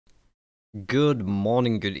Good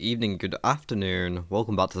morning, good evening, good afternoon.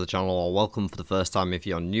 Welcome back to the channel, or welcome for the first time if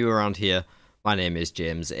you're new around here. My name is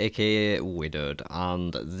James, aka Widowed,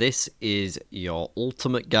 and this is your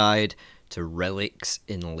ultimate guide to relics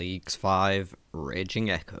in Leagues 5 Raging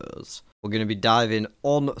Echoes. We're going to be diving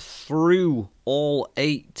on through all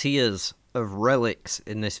 8 tiers of relics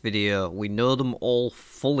in this video. We know them all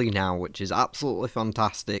fully now, which is absolutely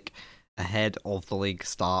fantastic ahead of the league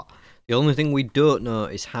start. The only thing we don't know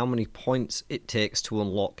is how many points it takes to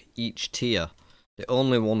unlock each tier. The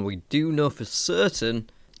only one we do know for certain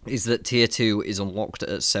is that tier 2 is unlocked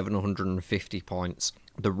at 750 points.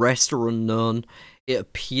 The rest are unknown. It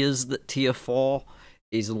appears that tier 4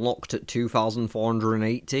 is unlocked at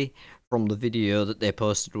 2480 from the video that they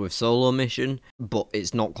posted with Solo Mission, but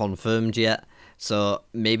it's not confirmed yet. So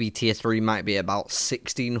maybe tier 3 might be about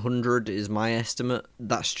 1600 is my estimate.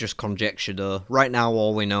 That's just conjecture though. Right now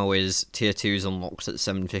all we know is tier 2 is unlocked at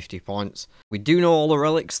 750 points. We do know all the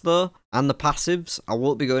relics though, and the passives. I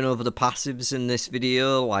won't be going over the passives in this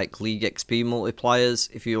video, like League XP multipliers.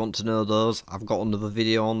 If you want to know those, I've got another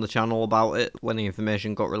video on the channel about it when the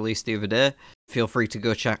information got released the other day. Feel free to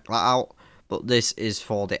go check that out. But this is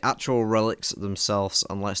for the actual relics themselves,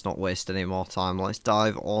 and let's not waste any more time. Let's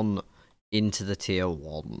dive on into the tier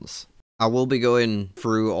 1s. I will be going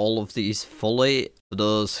through all of these fully. For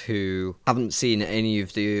those who haven't seen any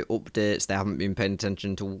of the updates, they haven't been paying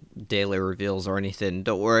attention to daily reveals or anything,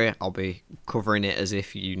 don't worry, I'll be covering it as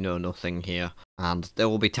if you know nothing here. And there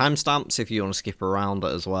will be timestamps if you want to skip around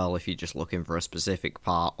it as well, if you're just looking for a specific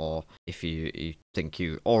part, or if you think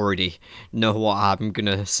you already know what I'm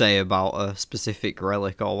going to say about a specific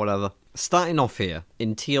relic or whatever. Starting off here,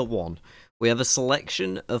 in tier 1, we have a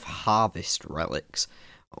selection of harvest relics.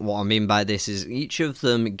 What I mean by this is each of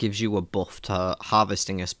them gives you a buff to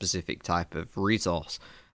harvesting a specific type of resource.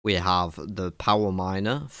 We have the power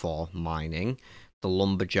miner for mining, the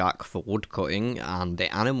lumberjack for woodcutting, and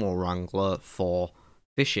the animal wrangler for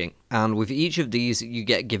fishing. And with each of these you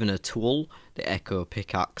get given a tool, the echo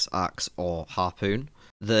pickaxe, axe or harpoon,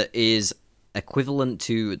 that is equivalent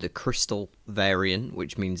to the crystal variant,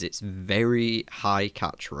 which means it's very high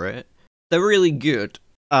catch rate. They're really good,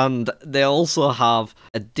 and they also have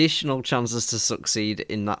additional chances to succeed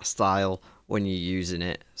in that style when you're using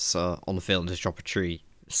it. So on failing to drop a tree,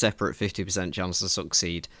 separate 50% chance to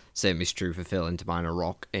succeed. Same is true for failing to mine a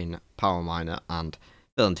rock in Power Miner and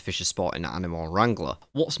failing to fish a spot in Animal Wrangler.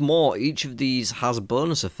 What's more, each of these has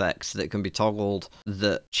bonus effects that can be toggled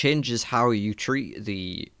that changes how you treat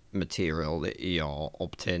the material that you're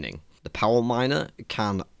obtaining. The Power Miner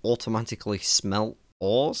can automatically smelt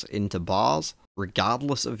ores into bars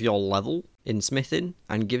regardless of your level in smithing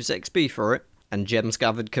and gives XP for it, and gems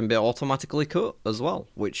gathered can be automatically cut as well,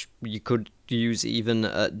 which you could use even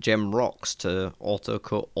at gem rocks to auto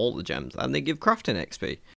cut all the gems, and they give crafting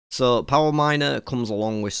XP. So Power Miner comes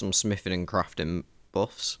along with some smithing and crafting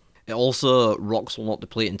buffs. It also, rocks will not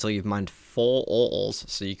deplete until you've mined 4 ores,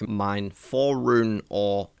 so you can mine 4 rune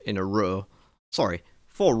ore in a row. Sorry,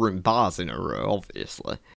 4 rune bars in a row,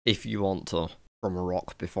 obviously, if you want to, from a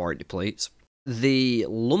rock before it depletes. The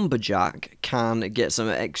lumberjack can get some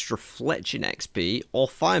extra fletching XP or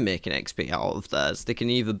fire making XP out of theirs. They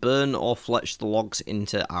can either burn or fletch the logs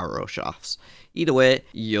into arrow shafts. Either way,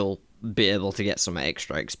 you'll be able to get some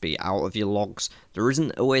extra XP out of your logs. There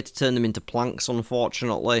isn't a way to turn them into planks,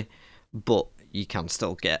 unfortunately, but you can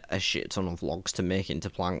still get a shit ton of logs to make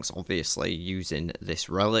into planks, obviously, using this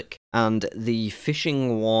relic. And the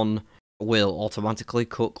fishing one will automatically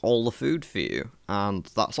cook all the food for you, and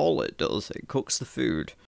that's all it does. It cooks the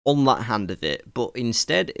food on that hand of it, but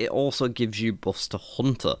instead it also gives you buffs to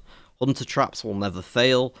Hunter. Hunter traps will never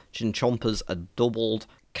fail, chinchompers are doubled,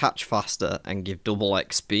 catch faster and give double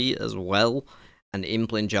XP as well, and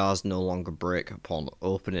impling jars no longer break upon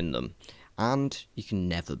opening them, and you can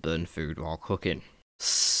never burn food while cooking.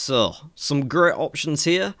 So, some great options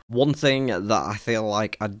here. One thing that I feel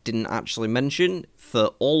like I didn't actually mention, for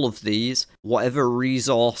all of these, whatever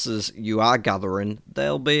resources you are gathering,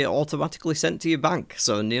 they'll be automatically sent to your bank.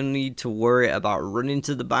 So no need to worry about running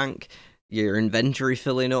to the bank, your inventory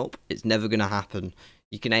filling up. It's never going to happen.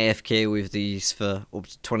 You can AFK with these for up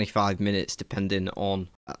to 25 minutes depending on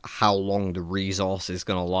how long the resource is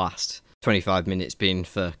going to last. 25 minutes being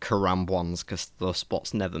for Karam ones, because those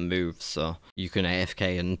spots never move, so you can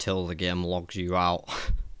AFK until the game logs you out.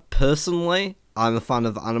 Personally, I'm a fan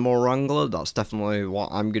of Animal Wrangler. That's definitely what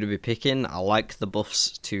I'm going to be picking. I like the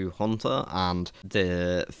buffs to Hunter, and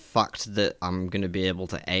the fact that I'm going to be able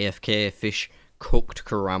to AFK fish cooked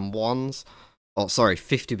Karam ones. Oh, sorry,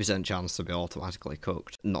 50% chance to be automatically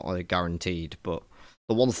cooked. Not guaranteed, but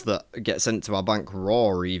The ones that get sent to our bank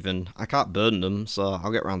raw even, I can't burn them, so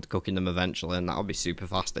I'll get around to cooking them eventually, and that'll be super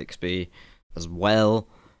fast XP as well.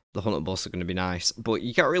 The hunter busts are going to be nice, but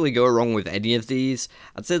you can't really go wrong with any of these.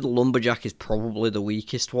 I'd say the lumberjack is probably the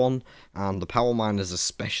weakest one, and the power mine is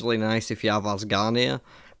especially nice if you have Asgarnia,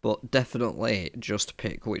 but definitely just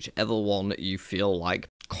pick whichever one you feel like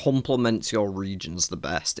complements your regions the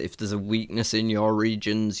best. If there's a weakness in your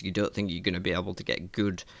regions, you don't think you're going to be able to get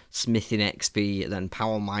good smithing XP, then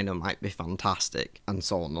power miner might be fantastic, and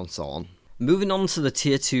so on and so on. Moving on to the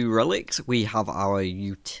tier 2 relics, we have our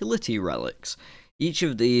utility relics. Each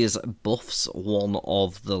of these buffs one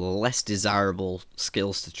of the less desirable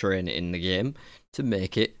skills to train in the game to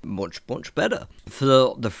make it much better.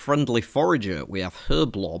 For the friendly forager, we have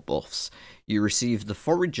herb lore buffs. You receive the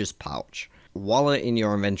forager's pouch. While in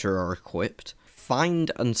your inventory are equipped,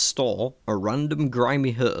 find and store a random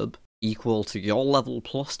grimy herb equal to your level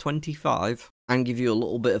plus 25 and give you a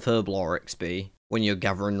little bit of herb lore XP when you're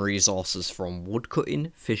gathering resources from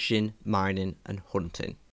woodcutting, fishing, mining and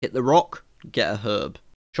hunting. Hit the rock, get a herb.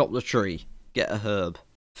 Chop the tree, get a herb.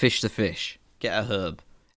 Fish the fish, get a herb.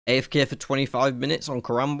 AFK for 25 minutes on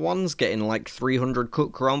Karambwans, getting like 300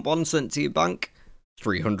 cooked Karambwans sent to your bank.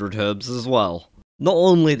 300 herbs as well. Not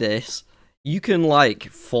only this, you can like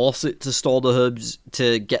force it to store the herbs,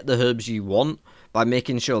 to get the herbs you want, by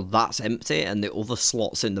making sure that's empty and the other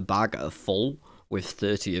slots in the bag are full with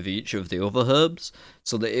 30 of each of the other herbs,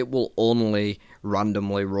 so that it will only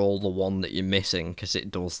randomly roll the one that you're missing, because it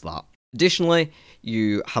does that. Additionally,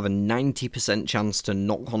 you have a 90% chance to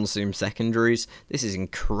not consume secondaries. This is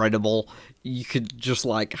incredible. You could just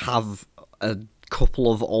like have a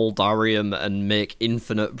couple of Aldarium and make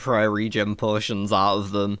infinite prayer regen potions out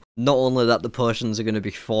of them. Not only that, the potions are going to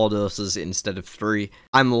be 4 doses instead of 3.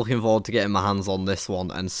 I'm looking forward to getting my hands on this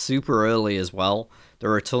one, and super early as well.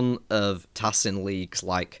 There are a ton of tasks in leagues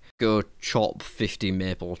like go chop 50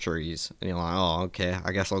 maple trees, and you're like, oh okay,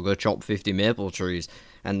 I guess I'll go chop 50 maple trees.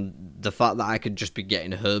 And the fact that I could just be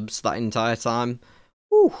getting herbs that entire time,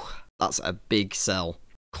 whew, that's a big sell.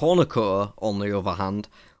 Cornucopia, on the other hand,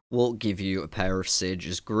 will give you a pair of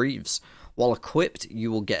Sage's Greaves. While equipped,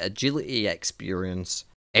 you will get agility experience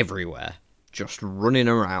everywhere, just running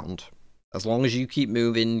around. As long as you keep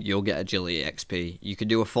moving, you'll get agility XP. You could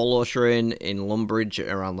do a follow train in Lumbridge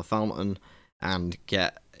around the fountain and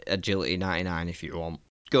get agility 99 if you want.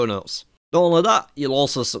 Go nuts. Not only that, you'll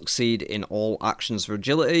also succeed in all actions for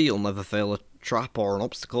agility. You'll never fail a trap or an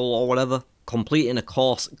obstacle or whatever. Completing a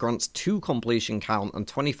course grants 2 completion count and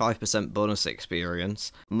 25% bonus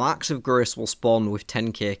experience. Marks of Grace will spawn with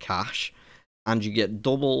 10k cash, and you get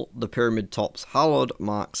double the Pyramid Tops, Hallowed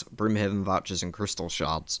Marks, Brimhaven Vouchers and Crystal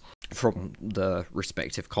Shards from the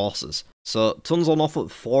respective courses. So tons on offer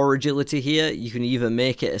for agility here. You can either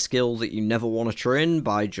make it a skill that you never want to train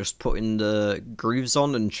by just putting the Greaves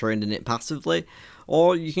on and training it passively,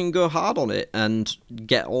 or you can go hard on it and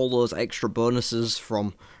get all those extra bonuses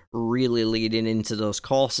from really leading into those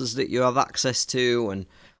courses that you have access to, and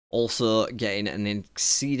also getting an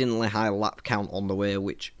exceedingly high lap count on the way,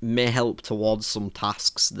 which may help towards some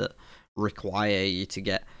tasks that require you to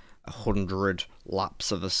get 100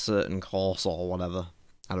 laps of a certain course or whatever.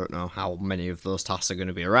 I don't know how many of those tasks are going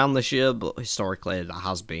to be around this year, but historically that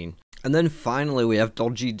has been. And then finally we have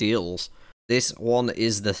Dodgy Deals. This one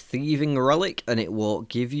is the Thieving Relic, and it will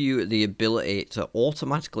give you the ability to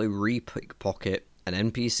automatically re-pickpocket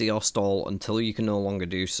an NPC or stall until you can no longer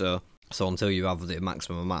do so. So until you have the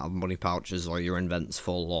maximum amount of money pouches or your invent's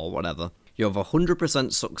full or whatever. You have a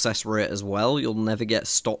 100% success rate as well. You'll never get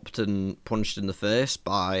stopped and punched in the face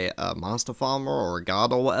by a master farmer or a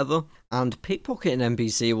guard or whatever. And pickpocketing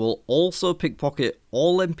NPC will also pickpocket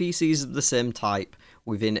all NPCs of the same type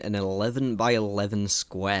within an 11 by 11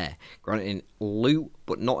 square, granting loot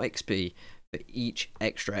but not XP for each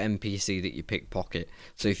extra NPC that you pickpocket.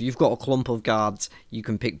 So if you've got a clump of guards, you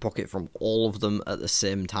can pickpocket from all of them at the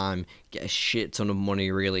same time, get a shit ton of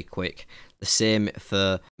money really quick. The same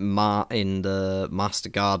for in the Master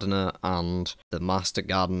Gardener and the Master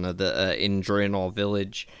Gardener that are in Draenor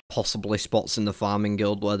Village. Possibly spots in the Farming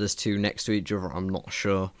Guild where there's 2 next to each other, I'm not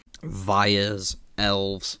sure. Vyres,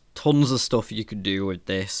 elves, tons of stuff you could do with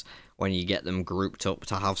this when you get them grouped up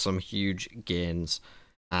to have some huge gains.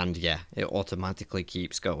 And yeah, it automatically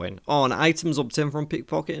keeps going. Oh, and items obtained from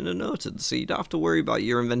pickpocketing are noted, so you don't have to worry about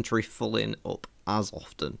your inventory filling up as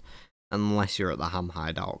often. Unless you're at the Ham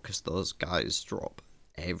Hideout, because those guys drop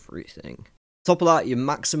everything. Top of that, your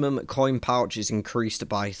maximum coin pouch is increased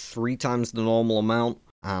by 3 times the normal amount,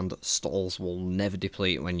 and stalls will never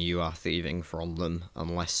deplete when you are thieving from them,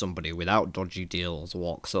 unless somebody without dodgy deals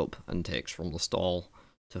walks up and takes from the stall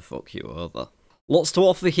to fuck you over. Lots to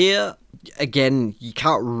offer here. Again, you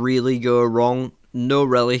can't really go wrong. No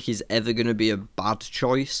relic is ever going to be a bad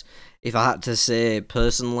choice. If I had to say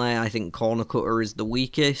personally, I think Corner Cutter is the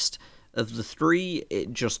weakest of the three.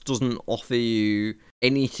 It just doesn't offer you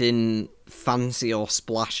anything fancy or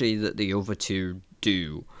splashy that the other two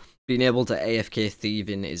do. Being able to AFK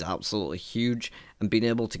thieving is absolutely huge, and being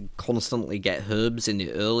able to constantly get herbs in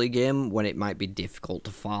the early game when it might be difficult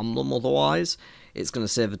to farm them otherwise, it's going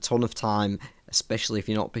to save a ton of time, especially if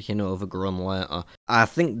you're not picking overgrown later. I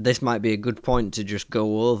think this might be a good point to just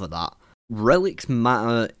go over that. Relics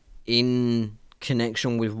matter in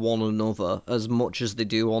connection with one another as much as they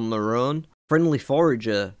do on their own. Friendly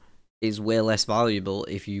Forager is way less valuable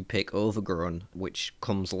if you pick Overgrown, which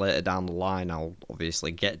comes later down the line. I'll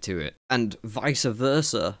obviously get to it. And vice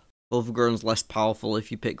versa, Overgrown's less powerful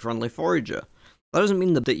if you pick Friendly Forager. That doesn't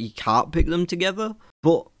mean that you can't pick them together,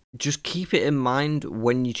 but just keep it in mind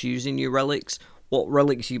when you're choosing your relics, what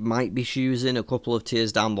relics you might be choosing a couple of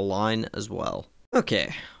tiers down the line as well.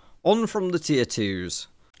 Okay, on from the tier 2s.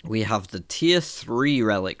 We have the tier 3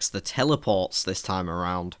 relics, the teleports this time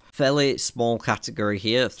around. Fairly small category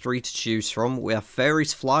here, 3 to choose from. We have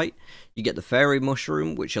Fairy's Flight. You get the Fairy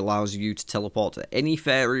Mushroom, which allows you to teleport to any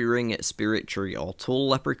fairy ring at Spirit Tree or Tool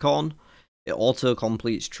Leprechaun. It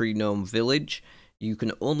auto-completes Tree Gnome Village. You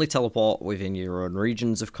can only teleport within your own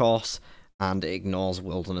regions, of course, and it ignores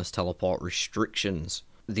wilderness teleport restrictions.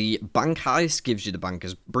 The Bank Heist gives you the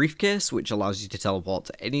Banker's Briefcase, which allows you to teleport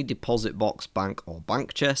to any deposit box, bank, or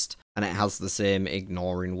bank chest, and it has the same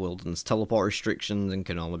ignoring wilderness teleport restrictions and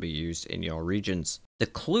can only be used in your regions. The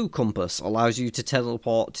Clue Compass allows you to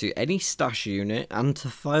teleport to any stash unit and to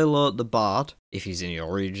Philo the Bard, if he's in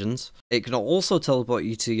your regions. It can also teleport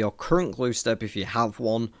you to your current clue step if you have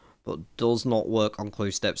one, but does not work on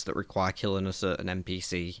clue steps that require killing a certain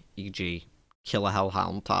NPC, e.g. Killer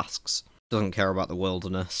Hellhound tasks. Doesn't care about the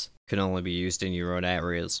wilderness, can only be used in your own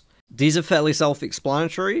areas. These are fairly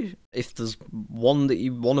self-explanatory. If there's one that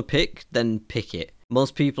you want to pick, then pick it.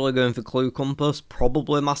 Most people are going for Clue Compass,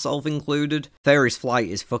 probably myself included. Fairy's Flight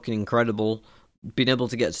is fucking incredible. Being able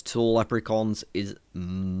to get to Tool Leprechauns is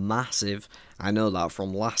massive. I know that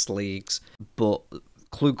from last leagues, but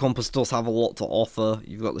Clue Compass does have a lot to offer.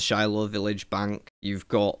 You've got the Shiloh Village Bank, you've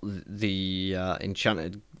got the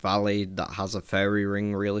Enchanted Valley that has a fairy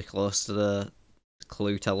ring really close to the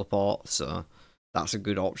Clue teleport, so that's a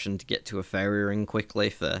good option to get to a fairy ring quickly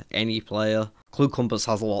for any player. Clue Compass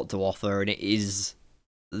has a lot to offer and it is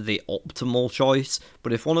the optimal choice,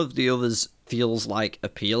 but if one of the others feels like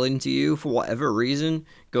appealing to you for whatever reason,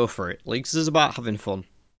 go for it. Leagues is about having fun,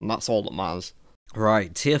 and that's all that matters.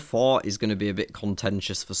 Right, tier 4 is going to be a bit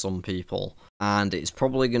contentious for some people, and it's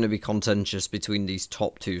probably going to be contentious between these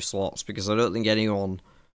top 2 slots, because I don't think anyone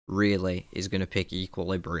really is going to pick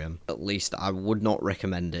Equilibrium. At least I would not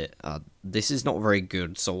recommend it. This is not very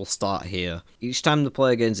good, so we'll start here. Each time the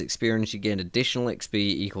player gains experience, you gain additional XP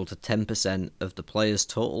equal to 10% of the player's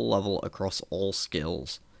total level across all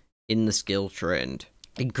skills in the skill trained.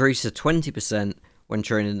 Increase to 20% when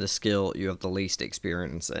training the skill you have the least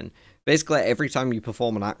experience in. Basically, every time you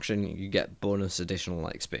perform an action, you get bonus additional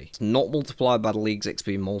XP. It's not multiplied by the League's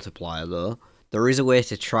XP multiplier, though. There is a way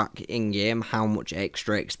to track in-game how much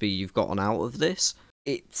extra XP you've gotten out of this.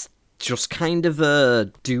 It's just kind of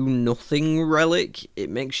a do-nothing relic. It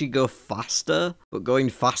makes you go faster, but going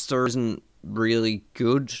faster isn't really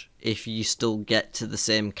good if you still get to the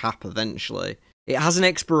same cap eventually. It has an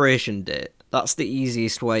expiration date. That's the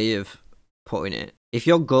easiest way of putting it. If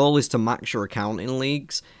your goal is to max your account in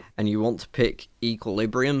leagues, and you want to pick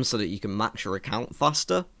Equilibrium so that you can max your account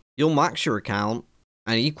faster, you'll max your account,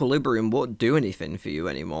 and Equilibrium won't do anything for you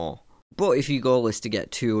anymore. But if your goal is to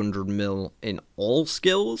get 200 mil in all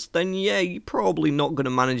skills, then yeah, you're probably not going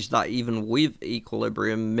to manage that even with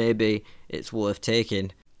Equilibrium. Maybe it's worth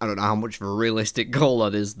taking. I don't know how much of a realistic goal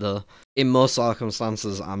that is, though. In most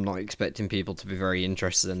circumstances, I'm not expecting people to be very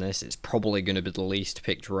interested in this. It's probably going to be the least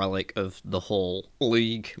picked relic of the whole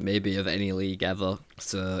league, maybe of any league ever.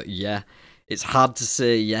 So yeah, it's hard to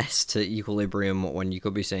say yes to Equilibrium when you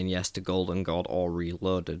could be saying yes to Golden God or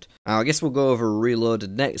Reloaded. Now, I guess we'll go over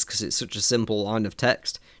Reloaded next because it's such a simple line of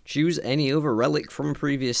text. Choose any other relic from a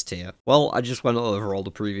previous tier. Well, I just went over all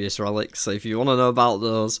the previous relics, so if you want to know about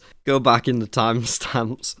those, go back in the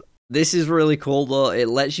timestamps. This is really cool though. It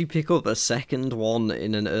lets you pick up a second one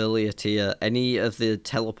in an earlier tier. Any of the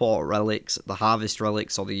teleport relics, the harvest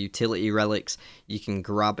relics, or the utility relics you can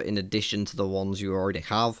grab in addition to the ones you already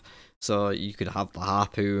have. So you could have the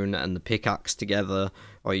harpoon and the pickaxe together,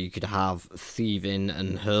 or you could have thieving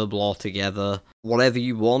and herb lore together. Whatever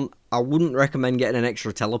you want. I wouldn't recommend getting an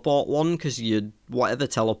extra teleport one, because whatever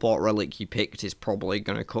teleport relic you picked is probably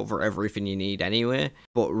going to cover everything you need anyway.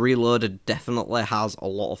 But Reloaded definitely has a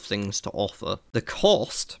lot of things to offer. The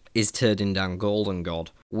cost is turning down Golden God,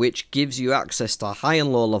 which gives you access to high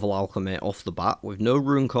and low level alchemy off the bat with no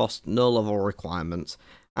rune cost, no level requirements.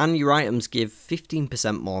 And your items give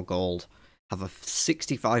 15% more gold, have a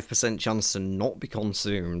 65% chance to not be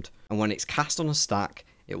consumed, and when it's cast on a stack,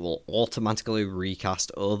 it will automatically recast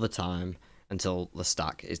over time until the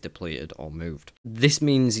stack is depleted or moved. This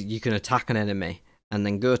means you can attack an enemy, and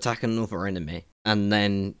then go attack another enemy, and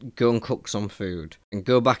then go and cook some food, and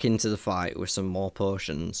go back into the fight with some more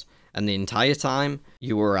potions, and the entire time,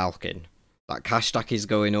 you are alching. That cash stack is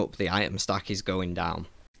going up, the item stack is going down.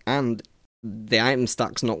 And the item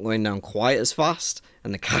stack's not going down quite as fast,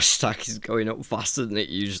 and the cash stack is going up faster than it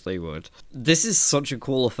usually would. This is such a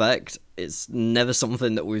cool effect. It's never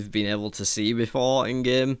something that we've been able to see before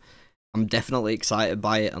in-game. I'm definitely excited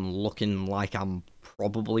by it and looking like I'm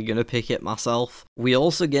probably going to pick it myself. We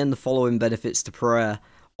also gain the following benefits to prayer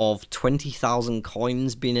of 20,000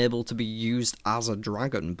 coins being able to be used as a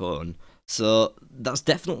dragon bone. So that's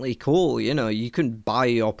definitely cool, you know, you can buy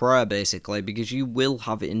your prayer basically, because you will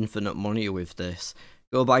have infinite money with this.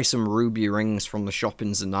 Go buy some ruby rings from the shop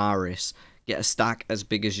in Zenaris, get a stack as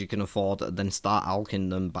big as you can afford, and then start alching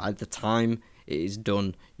them. By the time it is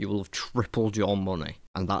done, you will have tripled your money.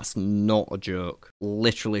 And that's not a joke.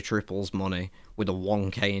 Literally triples money with a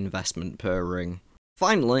 1k investment per ring.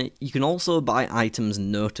 Finally, you can also buy items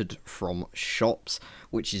noted from shops,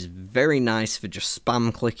 which is very nice for just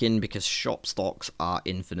spam clicking, because shop stocks are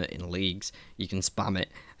infinite in leagues. You can spam it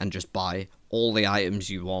and just buy all the items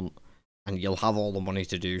you want, and you'll have all the money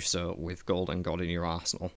to do so with Golden God in your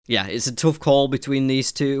arsenal. Yeah, it's a tough call between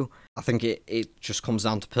these two. I think it just comes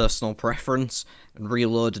down to personal preference, and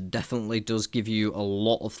Reload definitely does give you a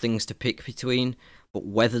lot of things to pick between, but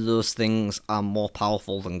whether those things are more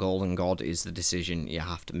powerful than Golden God is the decision you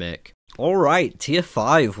have to make. Alright, tier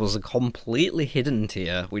 5 was a completely hidden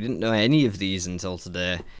tier. We didn't know any of these until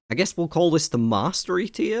today. I guess we'll call this the Mastery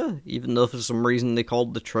tier, even though for some reason they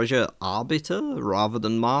called the Treasure Arbiter rather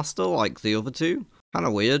than Master like the other two.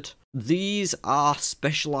 Kinda weird. These are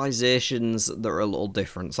specializations that are a little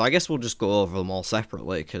different, so I guess we'll just go over them all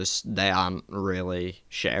separately, because they aren't really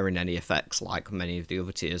sharing any effects like many of the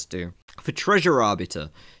other tiers do. For Treasure Arbiter,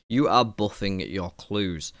 you are buffing your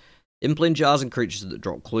clues. Implin jars and creatures that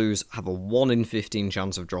drop clues have a 1 in 15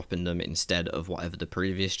 chance of dropping them instead of whatever the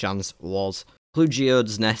previous chance was. Clue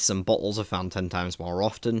geodes, nests and bottles are found 10 times more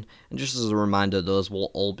often, and just as a reminder, those will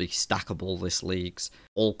all be stackable this leagues.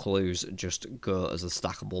 All clues just go as a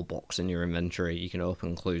stackable box in your inventory. You can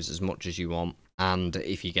open clues as much as you want, and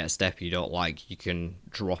if you get a step you don't like, you can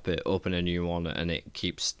drop it, open a new one, and it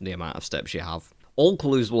keeps the amount of steps you have. All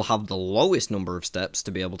clues will have the lowest number of steps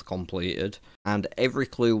to be able to complete it, and every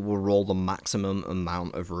clue will roll the maximum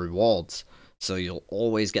amount of rewards. So you'll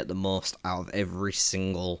always get the most out of every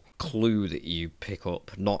single clue that you pick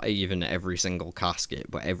up. Not even every single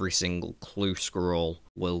casket, but every single clue scroll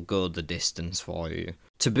will go the distance for you.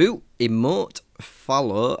 To boot, Emote,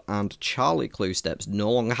 Fallow, and Charlie clue steps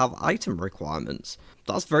no longer have item requirements.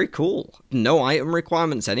 That's very cool. No item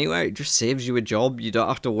requirements anyway, it just saves you a job. You don't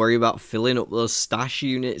have to worry about filling up those stash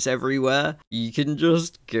units everywhere. You can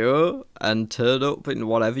just go and turn up in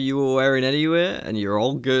whatever you were wearing anyway, and you're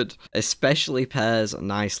all good. Especially pairs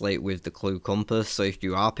nicely with the clue compass, so if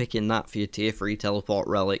you are picking that for your tier 3 teleport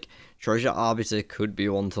relic, Treasure Arbiter could be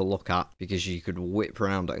one to look at, because you could whip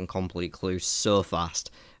around and complete clues so fast,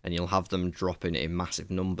 and you'll have them dropping in massive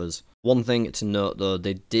numbers. One thing to note though,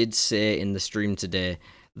 they did say in the stream today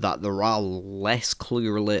that there are less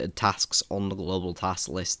clue related tasks on the global task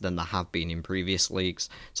list than there have been in previous leagues,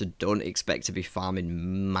 so don't expect to be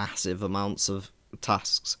farming massive amounts of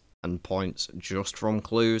tasks and points just from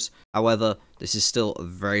clues. However, this is still a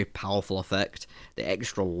very powerful effect. The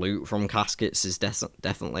extra loot from caskets is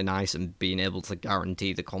definitely nice, and being able to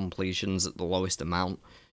guarantee the completions at the lowest amount.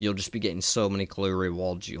 You'll just be getting so many clue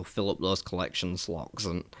rewards, you'll fill up those collection slots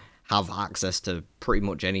and have access to pretty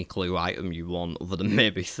much any clue item you want, other than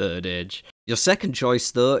maybe Third Age. Your second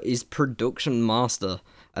choice though is Production Master,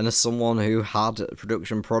 and as someone who had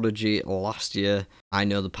Production Prodigy last year, I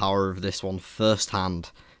know the power of this one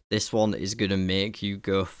firsthand. This one is going to make you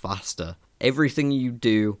go faster. Everything you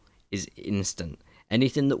do is instant.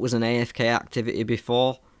 Anything that was an AFK activity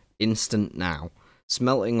before, instant now.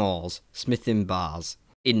 Smelting ores, smithing bars,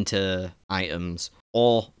 into items,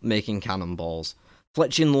 or making cannonballs.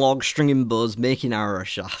 Fletching logs, stringing bows, making arrow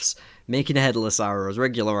shafts, making headless arrows,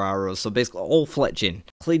 regular arrows, so basically all fletching.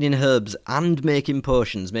 Cleaning herbs and making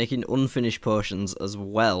potions, making unfinished potions as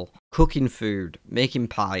well. Cooking food, making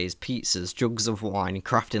pies, pizzas, jugs of wine,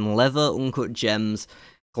 crafting leather, uncut gems,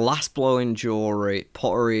 glass blowing jewellery,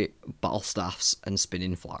 pottery, battle staffs, and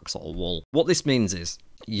spinning flax or wool. What this means is,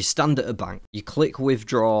 you stand at a bank, you click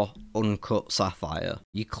withdraw uncut sapphire,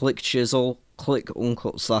 you click chisel, click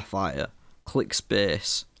uncut sapphire, click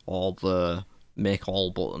space, or the make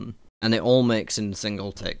all button, and it all makes in a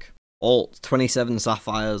single tick. All 27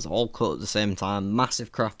 sapphires, all cut at the same time,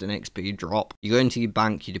 massive crafting XP drop. You go into your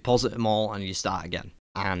bank, you deposit them all, and you start again.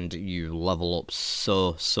 And you level up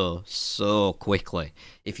so quickly.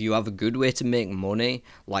 If you have a good way to make money,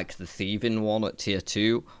 like the thieving one at tier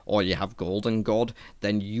 2, or you have Golden God,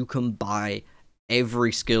 then you can buy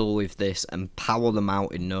every skill with this and power them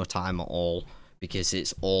out in no time at all, because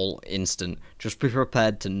it's all instant. Just be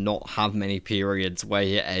prepared to not have many periods where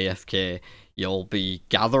you're AFK. You'll be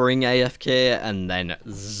gathering AFK and then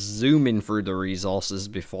zooming through the resources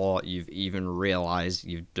before you've even realised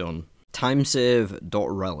you've done.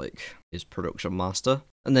 Timesave.relic is Production Master.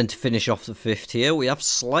 And then to finish off the 5th tier, we have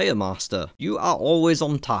Slayer Master. You are always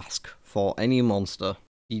on task for any monster.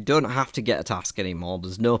 You don't have to get a task anymore.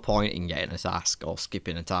 There's no point in getting a task, or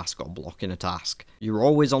skipping a task, or blocking a task. You're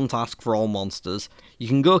always on task for all monsters. You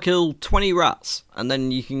can go kill 20 rats, and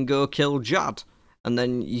then you can go kill Jad, and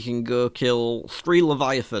then you can go kill 3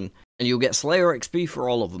 Leviathan, and you'll get Slayer XP for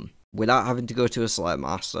all of them, without having to go to a Slayer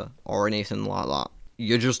Master, or anything like that.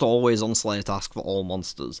 You're just always on Slayer task for all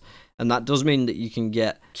monsters. And that does mean that you can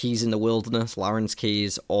get keys in the wilderness, Laren's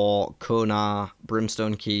keys, or Konar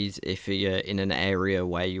brimstone keys if you're in an area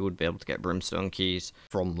where you would be able to get brimstone keys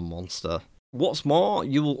from the monster. What's more,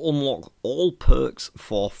 you will unlock all perks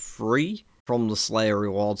for free from the Slayer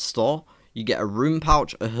rewards store. You get a rune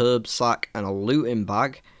pouch, a herb sack, and a looting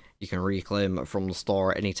bag. You can reclaim from the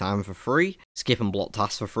store at any time for free. Skip and block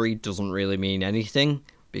tasks for free doesn't really mean anything,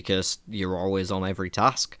 because you're always on every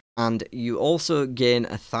task. And you also gain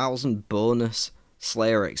 1,000 bonus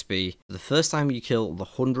Slayer XP the first time you kill the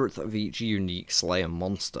 100th of each unique Slayer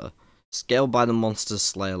monster, scaled by the monster's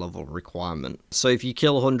Slayer level requirement. So if you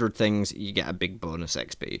kill 100 things, you get a big bonus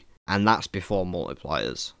XP, and that's before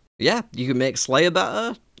multipliers. Yeah, you can make Slayer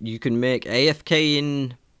better, you can make AFK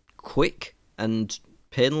in quick and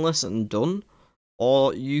painless and done,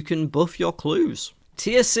 or you can buff your clues.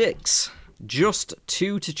 Tier 6. Just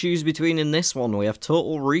 2 to choose between in this one. We have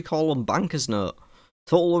Total Recall and Banker's Note.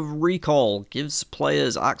 Total of Recall gives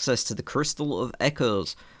players access to the Crystal of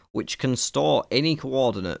Echoes, which can store any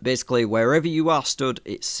coordinate. Basically, wherever you are stood,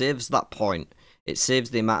 it saves that point. It saves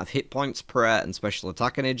the amount of hit points, prayer, and special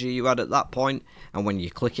attack energy you had at that point, and when you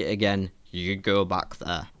click it again, you go back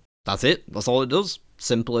there. That's it. That's all it does.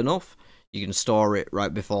 Simple enough. You can store it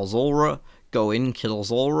right before Zulrah, go in, kill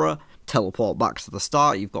Zulrah, teleport back to the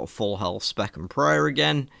start, you've got full health, spec and prayer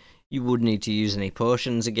again. You would need to use any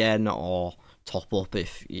potions again, or top up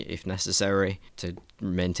if necessary to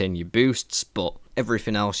maintain your boosts, but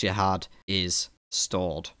everything else you had is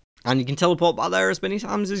stored. And you can teleport back there as many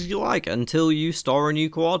times as you like until you store a new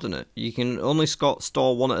coordinate. You can only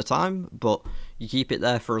store one at a time, but you keep it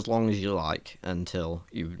there for as long as you like until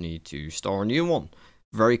you need to store a new one.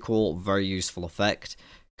 Very cool, very useful effect.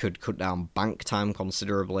 Could cut down bank time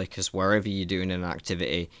considerably, because wherever you're doing an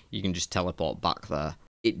activity, you can just teleport back there.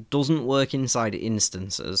 It doesn't work inside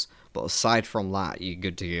instances, but aside from that, you're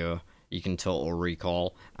good to go. You can total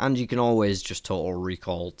recall, and you can always just total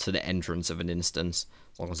recall to the entrance of an instance,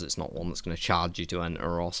 as long as it's not one that's going to charge you to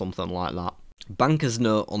enter or something like that. Banker's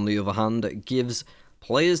Note, on the other hand, gives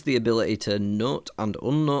players the ability to note and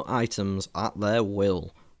unnote items at their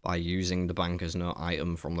will by using the Banker's Note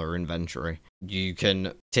item from their inventory. You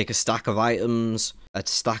can take a stack of items, a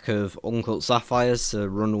stack of uncut sapphires to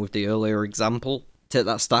run with the earlier example, take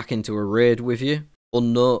that stack into a raid with you,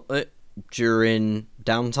 unnote it during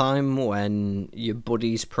downtime when your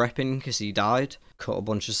buddy's prepping because he died, cut a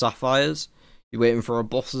bunch of sapphires. You're waiting for a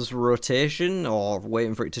boss's rotation or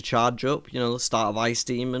waiting for it to charge up, you know, the start of Ice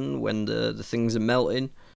Demon when the things are melting.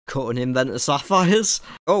 Cut an inventor sapphires.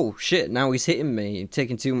 Oh shit, now he's hitting me, he's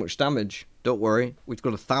taking too much damage. Don't worry, we've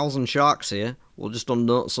got 1,000 sharks here. We'll just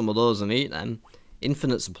unnote some of those and eat them.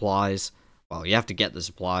 Infinite supplies. Well, you have to get the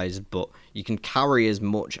supplies, but you can carry as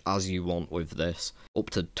much as you want with this. Up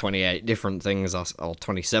to 28 different things, or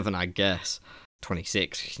 27 I guess.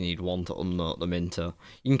 26, you need 1 to unload the minter.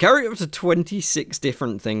 You can carry up to 26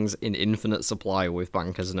 different things in infinite supply with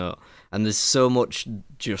Banker's Note, and there's so much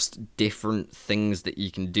just different things that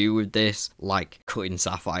you can do with this, like cutting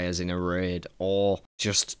sapphires in a raid, or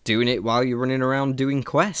just doing it while you're running around doing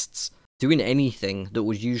quests. Doing anything that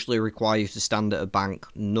would usually require you to stand at a bank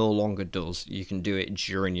no longer does. You can do it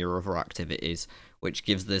during your other activities, which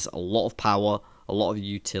gives this a lot of power, a lot of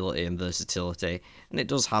utility and versatility, and it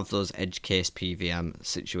does have those edge case PVM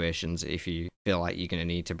situations if you feel like you're going to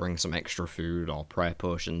need to bring some extra food or prayer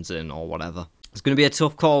potions in or whatever. It's going to be a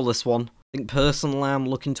tough call, this one. I think personally I'm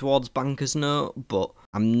looking towards Banker's Note, but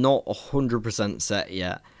I'm not 100% set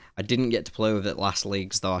yet. I didn't get to play with it last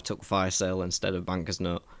leagues, though I took Fire Sale instead of Banker's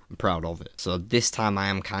Note. I'm proud of it. So this time I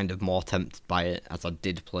am kind of more tempted by it, as I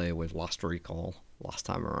did play with Last Recall last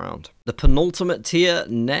time around. The penultimate tier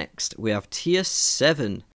next, we have tier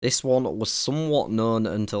 7. This one was somewhat known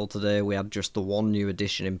until today. We had just the one new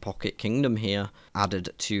addition in Pocket Kingdom here,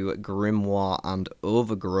 added to Grimoire and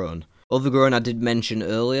Overgrown. Overgrown I did mention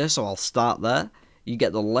earlier, so I'll start there. You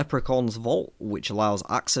get the Leprechaun's Vault, which allows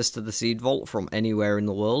access to the Seed Vault from anywhere in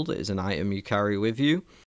the world. It is an item you carry with you.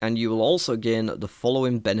 And you will also gain the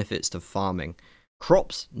following benefits to farming.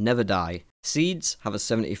 Crops never die. Seeds have a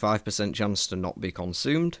 75% chance to not be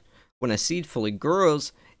consumed. When a seed fully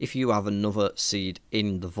grows, if you have another seed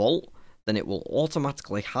in the vault, then it will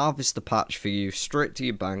automatically harvest the patch for you straight to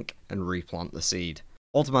your bank and replant the seed.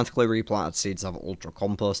 Automatically replanted seeds have Ultra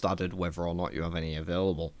Compost added, whether or not you have any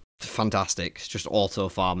available. Fantastic, it's just auto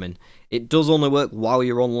farming. It does only work while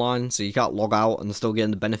you're online, so you can't log out and still gain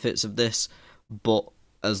the benefits of this, but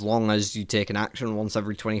as long as you take an action once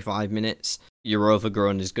every 25 minutes, your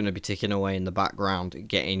Overgrown is going to be ticking away in the background,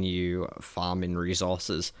 getting you farming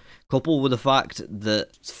resources. Coupled with the fact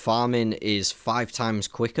that farming is 5 times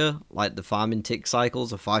quicker, like the farming tick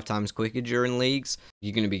cycles are 5 times quicker during leagues,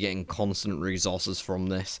 you're going to be getting constant resources from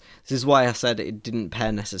this. This is why I said it didn't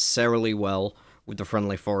pair necessarily well with the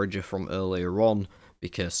Friendly Forager from earlier on,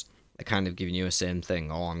 because they're kind of giving you the same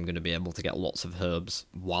thing. Oh, I'm going to be able to get lots of herbs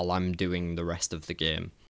while I'm doing the rest of the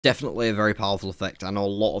game. Definitely a very powerful effect. I know a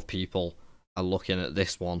lot of people are looking at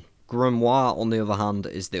this one. Grimoire, on the other hand,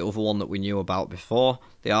 is the other one that we knew about before,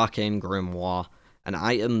 the Arcane Grimoire, an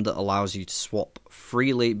item that allows you to swap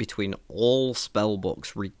freely between all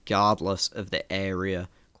spellbooks regardless of the area,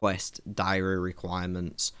 quest, diary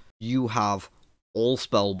requirements. You have all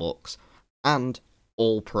spellbooks and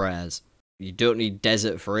all prayers. You don't need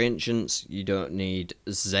Desert for Ancients, you don't need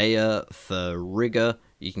Zaya for Rigor.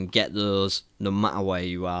 You can get those no matter where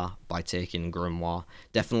you are by taking Grimoire.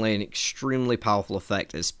 Definitely an extremely powerful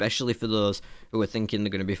effect, especially for those who are thinking they're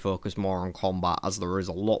going to be focused more on combat, as there is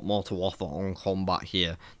a lot more to offer on combat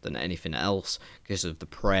here than anything else, because of the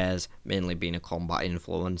prayers mainly being a combat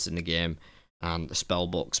influence in the game, and the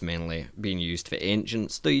spellbooks mainly being used for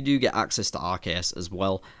Ancients, though you do get access to Arceus as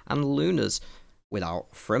well, and Lunas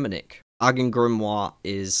without Fremenic. Arcane Grimoire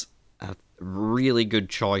is a really good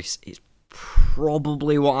choice. It's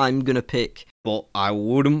probably what I'm going to pick, but I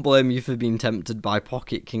wouldn't blame you for being tempted by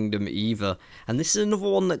Pocket Kingdom either. And this is another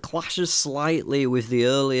one that clashes slightly with the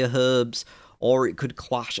earlier herbs, or it could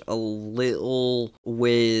clash a little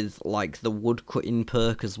with like the woodcutting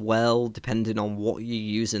perk as well, depending on what you're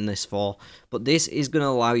using this for. But this is going to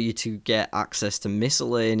allow you to get access to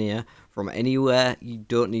Miscellanea from anywhere. You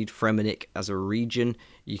don't need Fremenic as a region.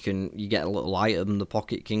 You get a little item, the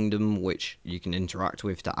Pocket Kingdom, which you can interact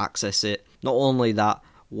with to access it. Not only that,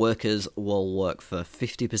 workers will work for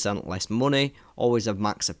 50% less money, always have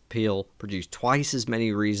max appeal, produce twice as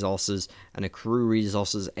many resources, and accrue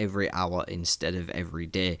resources every hour instead of every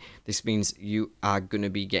day. This means you are going to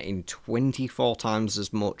be getting 24 times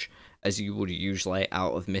as much as you would usually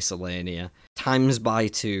out of Miscellanea, times by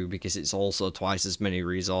 2 because it's also twice as many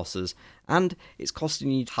resources, and it's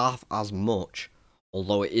costing you half as much.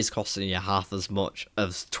 Although it is costing you half as much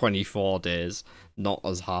as 24 days, not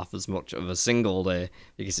as half as much of a single day,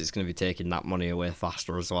 because it's going to be taking that money away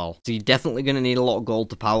faster as well. So you're definitely going to need a lot of gold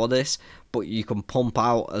to power this, but you can pump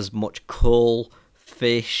out as much coal,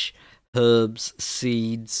 fish, herbs,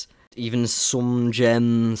 seeds, even some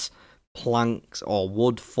gems, planks, or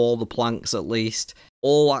wood for the planks at least,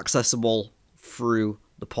 all accessible through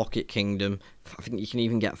the Pocket Kingdom. I think you can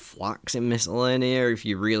even get flax in Miscellanea if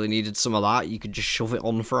you really needed some of that. You could just shove it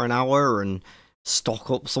on for an hour and stock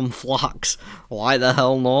up some flax. Why the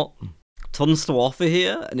hell not? Tons to offer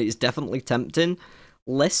here, and it's definitely tempting.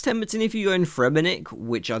 Less tempting if you go in Fremenic,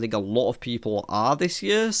 which I think a lot of people are this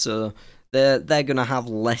year, so they're going to have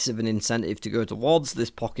less of an incentive to go towards this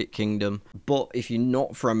Pocket Kingdom, but if you're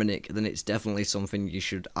not Fremennik, then it's definitely something you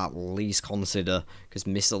should at least consider, because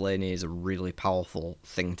Miscellany is a really powerful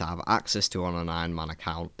thing to have access to on an Iron Man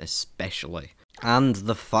account, especially. And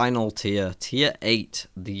the final tier, tier 8,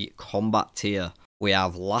 the combat tier. We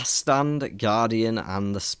have Last Stand, Guardian,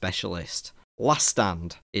 and the Specialist. Last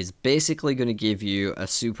Stand is basically going to give you a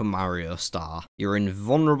Super Mario star. You're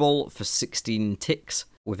invulnerable for 16 ticks,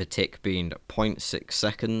 with a tick being 0.6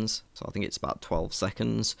 seconds, so I think it's about 12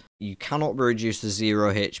 seconds. You cannot be reduced to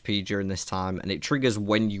 0 HP during this time, and it triggers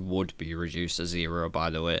when you would be reduced to 0,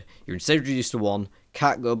 by the way. You're instead reduced to 1,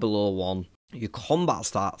 can't go below 1. Your combat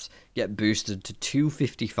stats get boosted to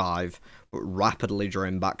 255, but rapidly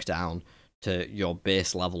drain back down to your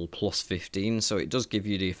base level plus 15, so it does give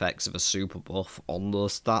you the effects of a super buff on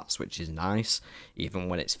those stats, which is nice, even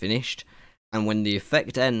when it's finished. And when the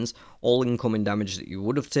effect ends, all incoming damage that you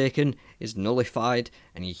would have taken is nullified,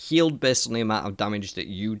 and you're healed based on the amount of damage that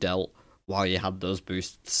you dealt while you had those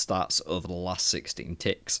boosted stats over the last 16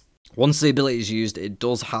 ticks. Once the ability is used, it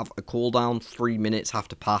does have a cooldown. 3 minutes have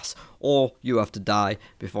to pass, or you have to die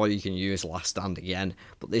before you can use Last Stand again.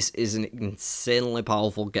 But this is an insanely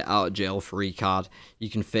powerful get out of jail free card. You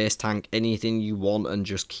can face tank anything you want and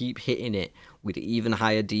just keep hitting it with even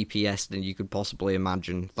higher DPS than you could possibly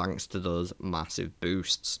imagine, thanks to those massive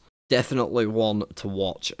boosts. Definitely one to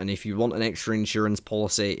watch, and if you want an extra insurance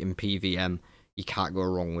policy in PVM, you can't go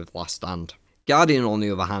wrong with Last Stand. Guardian, on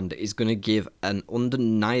the other hand, is going to give an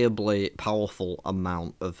undeniably powerful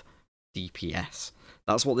amount of DPS.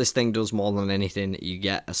 That's what this thing does more than anything. You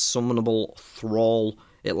get a summonable Thrall.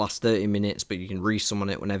 It lasts 30 minutes, but you can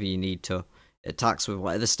resummon it whenever you need to. It attacks with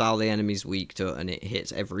whatever style the enemy's weak to, and it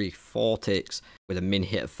hits every 4 ticks with a min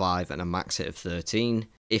hit of 5 and a max hit of 13.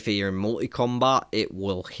 If you're in multi-combat, it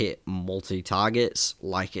will hit multi-targets,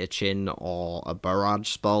 like a Chin or a Barrage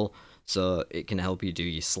spell. So it can help you do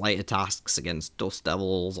your Slater tasks against Dust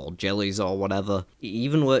Devils or Jellies or whatever. It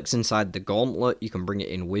even works inside the Gauntlet, you can bring it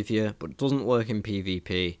in with you, but it doesn't work in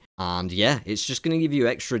PvP. And yeah, it's just going to give you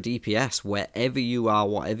extra DPS wherever you are,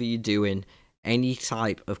 whatever you're doing, any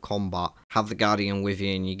type of combat. Have the Guardian with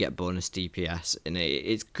you and you get bonus DPS, and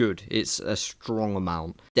it's good. It's a strong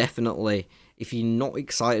amount. Definitely, if you're not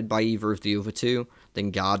excited by either of the other two,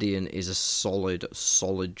 then Guardian is a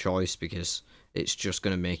solid choice, because it's just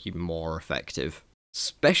going to make you more effective.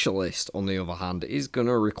 Specialist, on the other hand, is going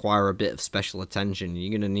to require a bit of special attention.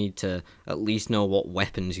 You're going to need to at least know what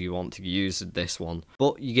weapons you want to use with this one.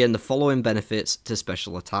 But you gain the following benefits to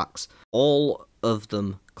special attacks. All of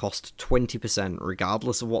them cost 20%,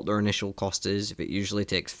 regardless of what their initial cost is. If it usually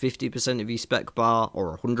takes 50% of your spec bar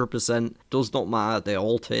or 100%, does not matter, they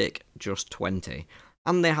all take just 20%.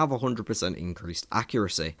 And they have 100% increased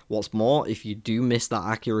accuracy. What's more, if you do miss that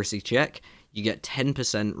accuracy check, you get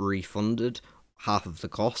 10% refunded, half of the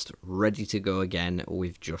cost, ready to go again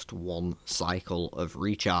with just 1 cycle of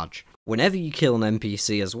recharge. Whenever you kill an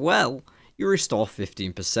NPC as well, you restore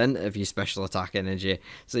 15% of your special attack energy,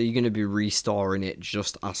 so you're going to be restoring it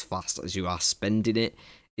just as fast as you are spending it.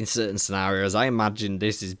 In certain scenarios, I imagine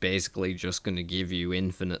this is basically just going to give you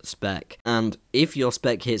infinite spec. And if your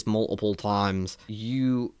spec hits multiple times,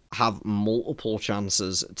 you have multiple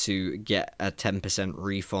chances to get a 10%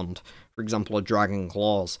 refund. For example, a Dragon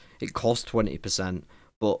Claws, it costs 20%,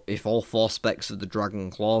 but if all 4 specs of the Dragon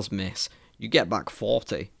Claws miss, you get back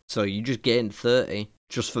 40. So you just gained 30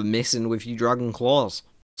 just for missing with your Dragon Claws.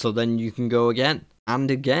 So then you can go again.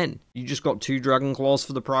 And again, you just got 2 Dragon Claws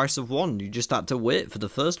for the price of 1. You just had to wait for the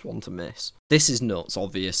first one to miss. This is nuts,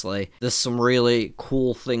 obviously. There's some really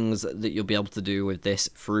cool things that you'll be able to do with this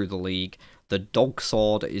through the league. The Dog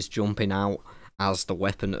Sword is jumping out as the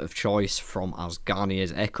weapon of choice from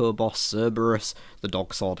Asgarnia's Echo Boss Cerberus. The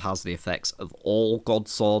Dog Sword has the effects of all God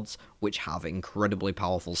Swords, which have incredibly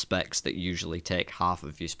powerful specs that usually take half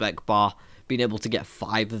of your spec bar. Being able to get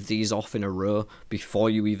 5 of these off in a row before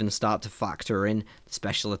you even start to factor in the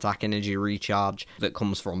special attack energy recharge that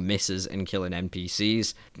comes from misses and killing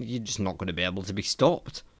NPCs, you're just not going to be able to be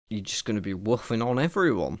stopped. You're just going to be woofing on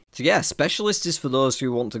everyone. So yeah, Specialist is for those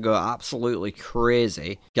who want to go absolutely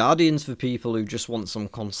crazy. Guardian's for people who just want some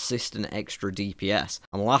consistent extra DPS.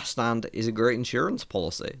 And Last Stand is a great insurance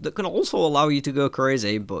policy that can also allow you to go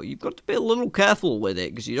crazy, but you've got to be a little careful with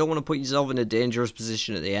it, because you don't want to put yourself in a dangerous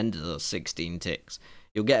position at the end of those 16 ticks.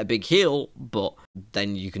 You'll get a big heal, but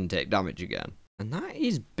then you can take damage again. And that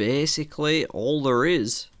is basically all there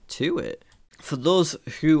is to it. For those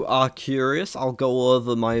who are curious, I'll go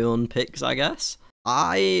over my own picks, I guess.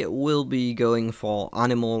 I will be going for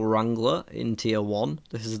Animal Wrangler in tier 1.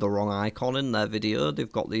 This is the wrong icon in their video,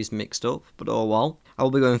 they've got these mixed up, but oh well. I'll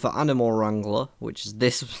be going for Animal Wrangler, which is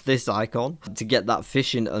this icon, to get that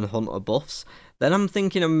fishing and hunter buffs. Then I'm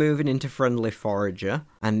thinking of moving into Friendly Forager.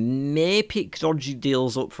 I may pick Dodgy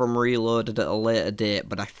Deals up from Reloaded at a later date,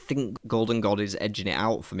 but I think Golden God is edging it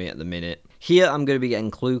out for me at the minute. Here I'm going to be getting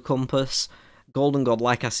Clue Compass. Golden God,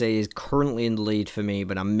 like I say, is currently in the lead for me,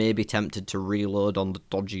 but I may be tempted to reload on the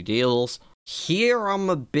Dodgy Deals. Here I'm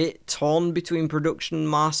a bit torn between Production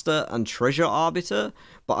Master and Treasure Arbiter,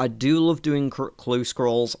 but I do love doing clue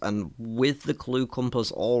scrolls, and with the Clue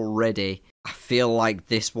Compass already, I feel like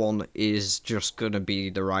this one is just going to be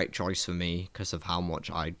the right choice for me because of how much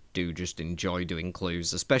I do just enjoy doing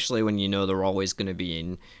clues, especially when you know they're always going to be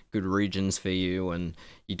in good regions for you and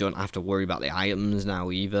you don't have to worry about the items now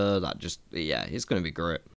either. That just, yeah, it's going to be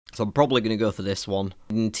great. So I'm probably going to go for this one.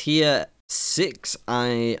 In tier 6,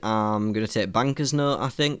 I am going to take Banker's Note, I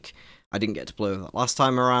think. I didn't get to play with it last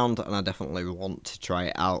time around, and I definitely want to try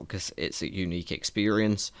it out because it's a unique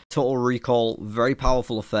experience. Total Recall, very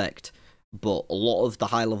powerful effect, but a lot of the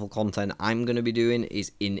high-level content I'm going to be doing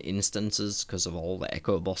is in instances because of all the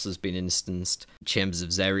Echo Bosses being instanced, Chambers of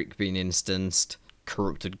Xeric being instanced,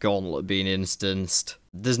 Corrupted Gauntlet being instanced.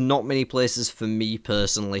 There's not many places for me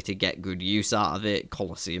personally to get good use out of it.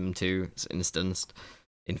 Colosseum too, it's instanced.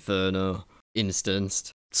 Inferno,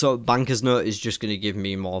 instanced. So Banker's Note is just going to give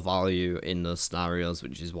me more value in those scenarios,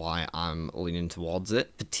 which is why I'm leaning towards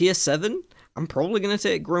it. For tier 7, I'm probably going to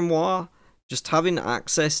take Grimoire. Just having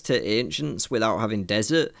access to Ancients without having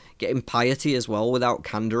Desert, getting Piety as well without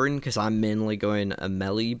Candoring, because I'm mainly going a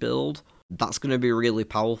melee build. That's going to be really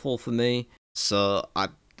powerful for me. So I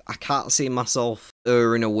can't see myself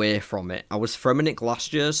erring away from it. I was Fremenic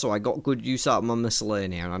last year, so I got good use out of my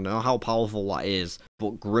Miscellanea, and I know how powerful that is,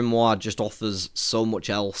 but Grimoire just offers so much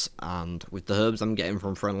else, and with the herbs I'm getting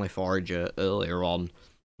from Friendly Forager earlier on,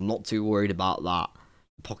 I'm not too worried about that.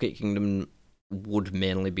 Pocket Kingdom would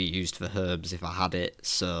mainly be used for herbs if I had it,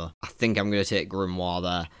 so I think I'm going to take Grimoire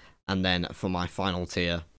there, and then for my final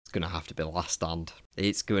tier, it's going to have to be Last Stand.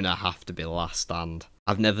 It's going to have to be Last Stand.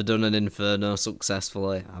 I've never done an Inferno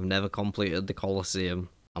successfully, I've never completed the Colosseum,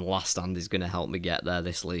 and Last Stand is going to help me get there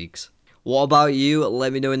this leagues. What about you?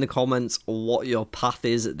 Let me know in the comments what your path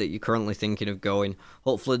is that you're currently thinking of going.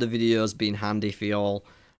 Hopefully the video's been handy for y'all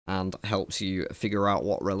and helps you figure out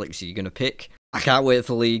what relics you're going to pick. I can't wait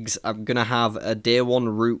for leagues. I'm going to have a day 1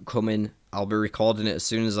 route coming. I'll be recording it as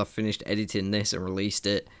soon as I've finished editing this and released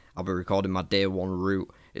it. I'll be recording my day 1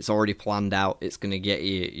 route. It's already planned out. It's going to get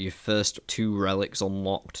you your first 2 relics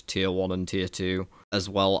unlocked, tier 1 and tier 2, as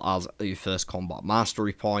well as your first combat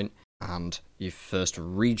mastery point and your first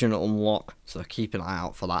region unlock. So keep an eye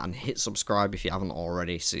out for that and hit subscribe if you haven't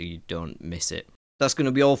already so you don't miss it. That's going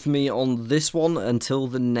to be all for me on this one. Until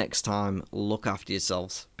the next time, look after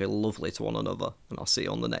yourselves, be lovely to one another, and I'll see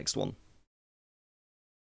you on the next one.